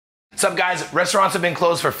What's up, guys? Restaurants have been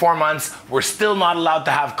closed for 4 months. We're still not allowed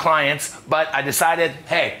to have clients, but I decided,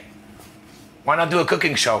 hey, why not do a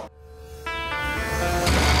cooking show?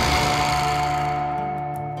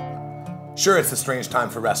 Sure, it's a strange time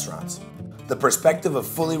for restaurants. The perspective of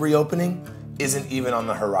fully reopening isn't even on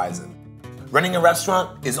the horizon. Running a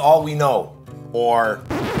restaurant is all we know, or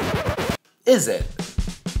is it?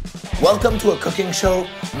 Welcome to a cooking show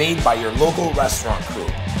made by your local restaurant crew.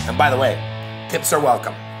 And by the way, tips are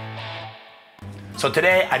welcome. So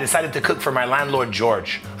today I decided to cook for my landlord,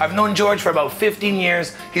 George. I've known George for about 15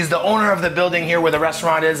 years. He's the owner of the building here where the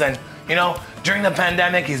restaurant is, and you know, during the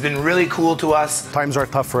pandemic, he's been really cool to us. Times are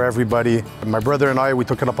tough for everybody. My brother and I, we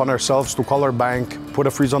took it upon ourselves to call our bank, put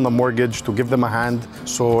a freeze on the mortgage, to give them a hand.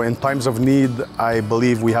 So in times of need, I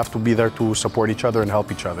believe we have to be there to support each other and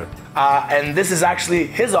help each other. And this is actually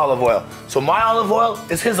his olive oil. So my olive oil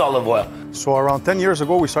is his olive oil. So around 10 years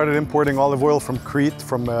ago, we started importing olive oil from Crete,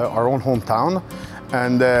 from our own hometown.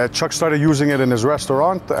 And Chuck started using it in his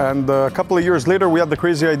restaurant. And a couple of years later, we had the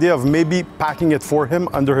crazy idea of maybe packing it for him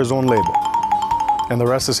under his own label. And the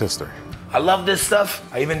rest is history. I love this stuff.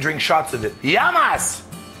 I even drink shots of it. Yamas!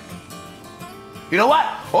 You know what?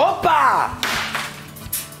 Opa!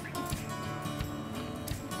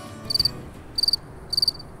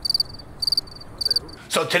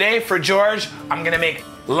 So today for George, I'm gonna make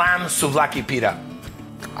lamb souvlaki pita.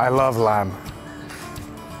 I love lamb.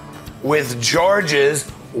 With George's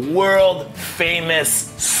world famous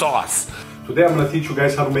sauce. Today I'm going to teach you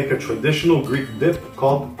guys how to make a traditional Greek dip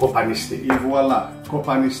called kopanisti. Et voila,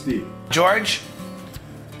 kopanisti. George,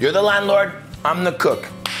 you're the landlord, I'm the cook.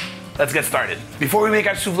 Let's get started. Before we make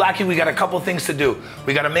our souvlaki, we got a couple things to do.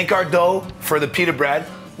 We got to make our dough for the pita bread.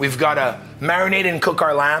 We've got to marinate and cook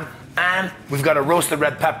our lamb, and we've got to roast the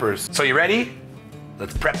red peppers. So you ready?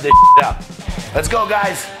 Let's prep this up. Let's go,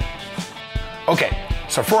 guys. Okay.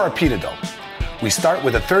 So for our pita dough, we start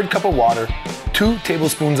with 1/3 cup of water, 2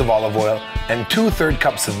 tablespoons of olive oil, and 2/3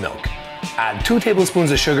 cups of milk. Add 2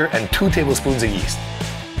 tablespoons of sugar and 2 tablespoons of yeast.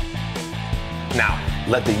 Now,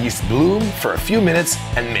 let the yeast bloom for a few minutes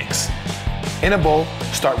and mix. In a bowl,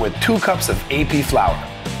 start with 2 cups of AP flour,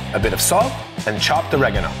 a bit of salt, and chopped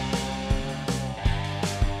oregano.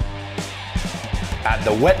 Add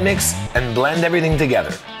the wet mix and blend everything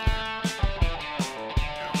together.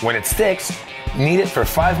 When it sticks, knead it for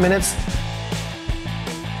 5 minutes,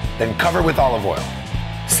 then cover with olive oil.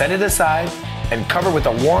 Set it aside and cover with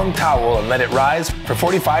a warm towel and let it rise for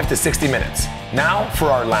 45 to 60 minutes. Now for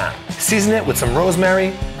our lamb. Season it with some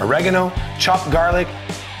rosemary, oregano, chopped garlic,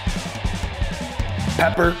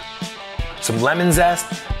 pepper, some lemon zest,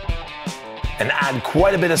 and add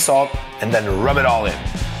quite a bit of salt and then rub it all in.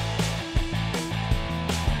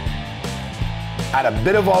 Add a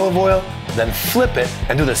bit of olive oil, then flip it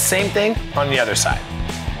and do the same thing on the other side.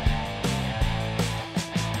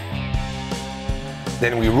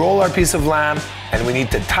 Then we roll our piece of lamb and we need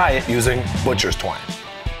to tie it using butcher's twine.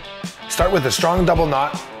 Start with a strong double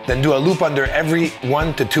knot, then do a loop under every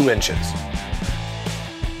 1 to 2 inches.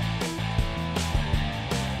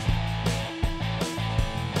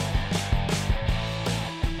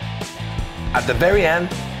 At the very end,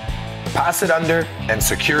 pass it under and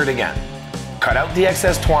secure it again. Cut out the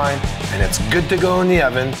excess twine, and it's good to go in the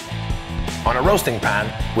oven on a roasting pan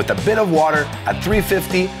with a bit of water at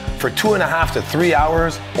 350 for 2.5 to 3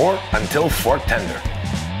 hours or until fork tender.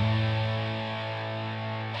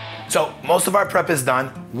 So most of our prep is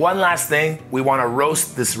done. One last thing, we want to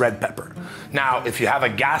roast this red pepper. Now, if you have a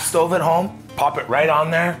gas stove at home, pop it right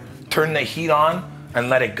on there, turn the heat on, and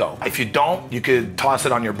let it go. If you don't, you could toss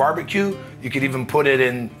it on your barbecue. You could even put it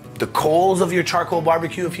in the coals of your charcoal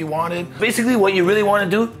barbecue if you wanted. Basically, what you really want to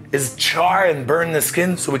do is char and burn the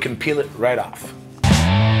skin so we can peel it right off.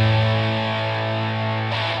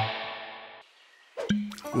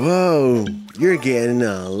 Whoa, you're getting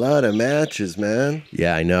a lot of matches, man.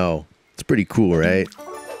 Yeah, I know. It's pretty cool, right?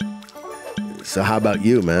 So how about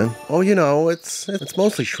you, man? Oh, you know, it's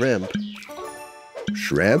mostly shrimp.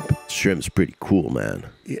 Shrimp? Shrimp's pretty cool, man.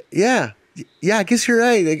 Yeah, I guess you're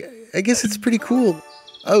right. I guess it's pretty cool.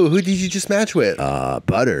 Oh, who did you just match with?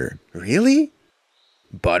 Butter. Really?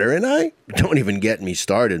 Butter and I? Don't even get me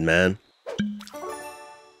started, man.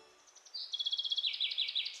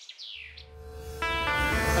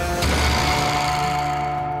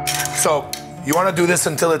 So, you want to do this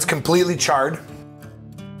until it's completely charred.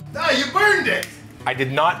 No, you burned it! I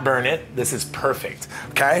did not burn it. This is perfect,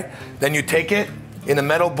 okay? Then you take it in a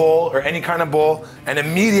metal bowl or any kind of bowl and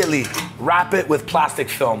immediately wrap it with plastic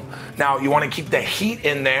film. Now you want to keep the heat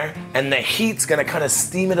in there, and the heat's going to kind of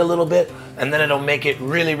steam it a little bit, and then it'll make it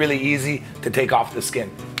really, really easy to take off the skin.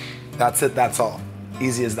 That's it, that's all.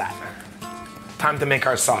 Easy as that. Time to make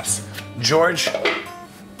our sauce. George,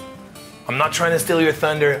 I'm not trying to steal your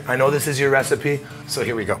thunder. I know this is your recipe, so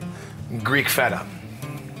here we go. Greek feta.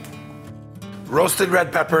 Roasted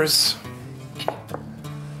red peppers.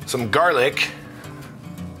 Some garlic.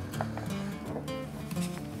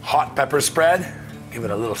 Hot pepper spread. Give it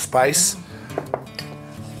a little spice.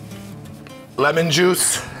 Lemon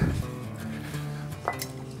juice.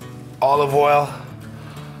 Olive oil.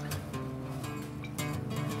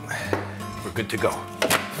 We're good to go.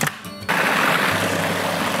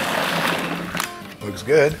 Looks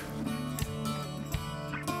good.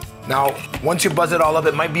 Now, once you buzz it all up,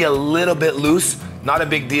 it might be a little bit loose, not a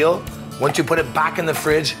big deal. Once you put it back in the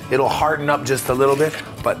fridge, it'll harden up just a little bit,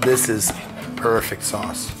 but this is perfect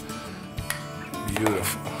sauce.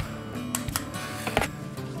 Beautiful.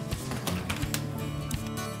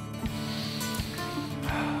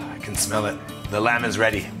 I can smell it. The lamb is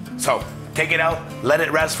ready. So, take it out, let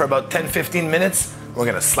it rest for about 10-15 minutes. We're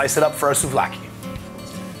gonna slice it up for our souvlaki.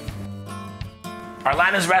 Our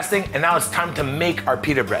lamb is resting, and now it's time to make our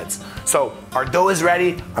pita breads. So our dough is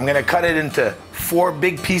ready. I'm gonna cut it into 4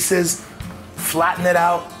 big pieces, flatten it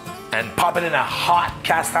out, and pop it in a hot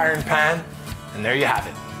cast iron pan, and there you have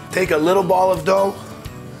it. Take a little ball of dough.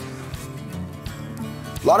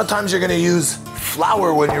 A lot of times you're gonna use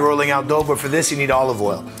flour when you're rolling out dough, but for this you need olive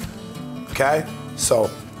oil, okay? So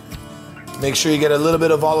make sure you get a little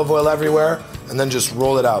bit of olive oil everywhere, and then just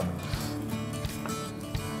roll it out.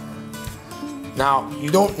 Now, you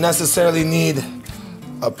don't necessarily need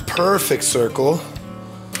a perfect circle,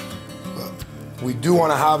 but we do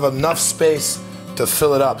want to have enough space to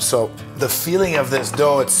fill it up. So the feeling of this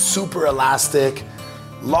dough, it's super elastic,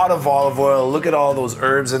 a lot of olive oil. Look at all those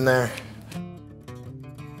herbs in there.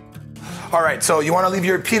 All right, so you want to leave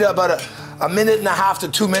your pita about a 1.5 to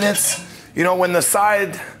 2 minutes. You know, when the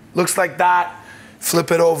side looks like that,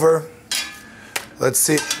 flip it over. Let's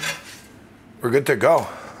see. We're good to go.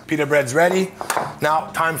 Pita bread's ready. Now,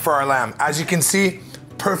 time for our lamb. As you can see,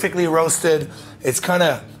 perfectly roasted. It's kind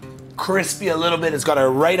of crispy a little bit. It's got a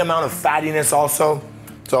right amount of fattiness also.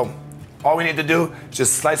 So all we need to do is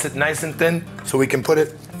just slice it nice and thin so we can put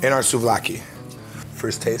it in our souvlaki.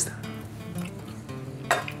 First taste.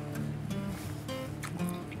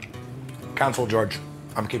 Cancel, George.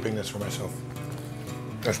 I'm keeping this for myself.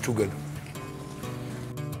 That's too good.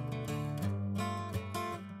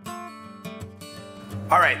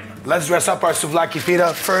 All right, let's dress up our souvlaki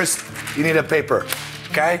pita. First, you need a paper,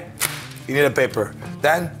 okay? You need a paper.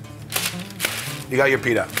 Then, you got your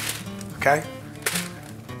pita, okay?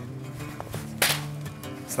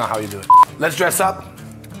 That's not how you do it. Let's dress up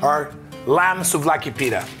our lamb souvlaki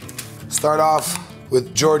pita. Start off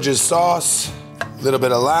with George's sauce, a little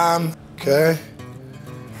bit of lamb, okay?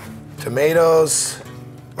 Tomatoes,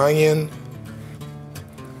 onion,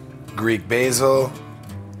 Greek basil,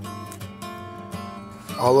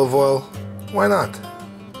 olive oil, why not?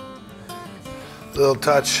 Little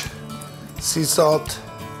touch, sea salt,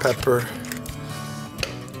 pepper.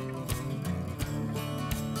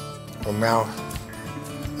 Well, now,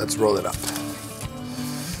 let's roll it up.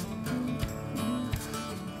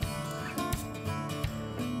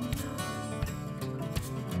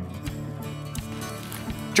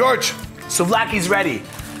 George, souvlaki's ready.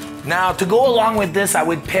 Now, to go along with this, I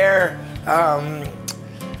would pair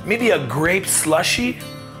maybe a grape slushy,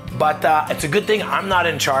 but it's a good thing I'm not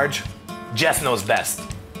in charge. Jess knows best.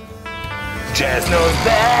 Jess knows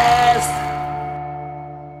best!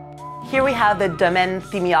 Here we have the Domaine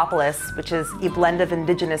Thymiopoulos, which is a blend of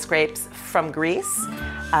indigenous grapes from Greece.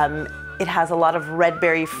 It has a lot of red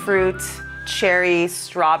berry fruit, cherry,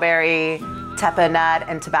 strawberry, tepa nut,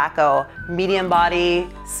 and tobacco. Medium body,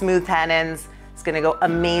 smooth tannins. It's gonna go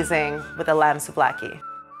amazing with a lamb souvlaki.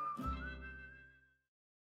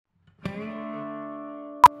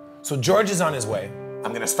 So George is on his way.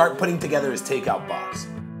 I'm gonna start putting together his takeout box.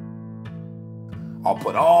 I'll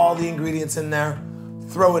put all the ingredients in there,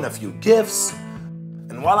 throw in a few gifts,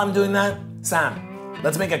 and while I'm doing that, Sam,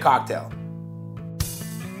 let's make a cocktail.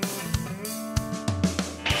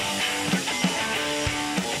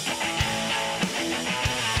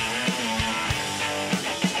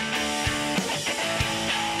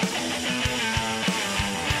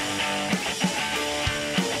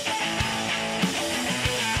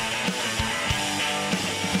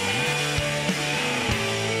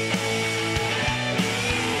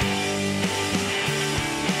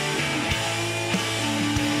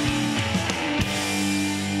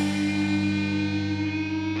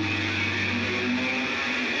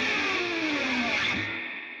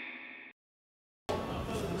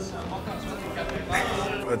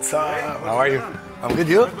 What's up? How are you? I'm good,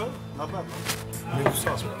 you? Not bad.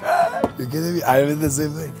 You're kidding me? I did the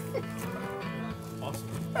same thing.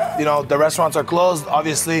 You know, the restaurants are closed.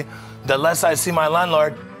 Obviously, the less I see my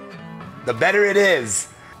landlord, the better it is.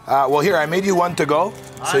 Well, here, I made you one to go.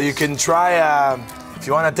 Nice. So you can try, if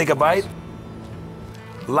you want to take a bite,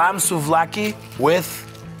 lamb souvlaki with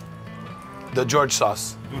the George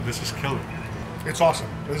sauce. Dude, this is killer. It's awesome.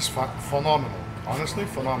 This is phenomenal. Honestly,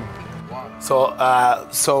 phenomenal. Wow.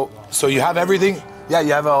 So you have everything. Yeah,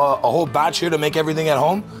 you have a whole batch here to make everything at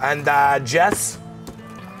home. And Jess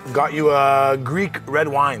got you a Greek red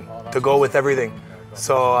wine to go with everything.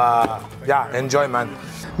 So yeah, enjoy, man.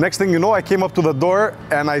 Next thing you know, I came up to the door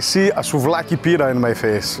and I see a Souvlaki Pita in my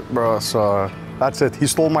face, bro. So that's it. He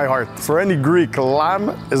stole my heart. For any Greek,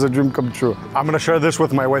 lamb is a dream come true. I'm gonna share this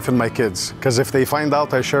with my wife and my kids, because if they find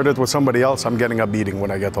out I shared it with somebody else, I'm getting a beating when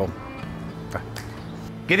I get home.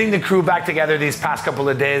 Getting the crew back together these past couple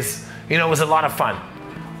of days, you know, was a lot of fun.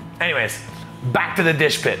 Anyways, back to the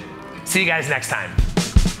dish pit. See you guys next time.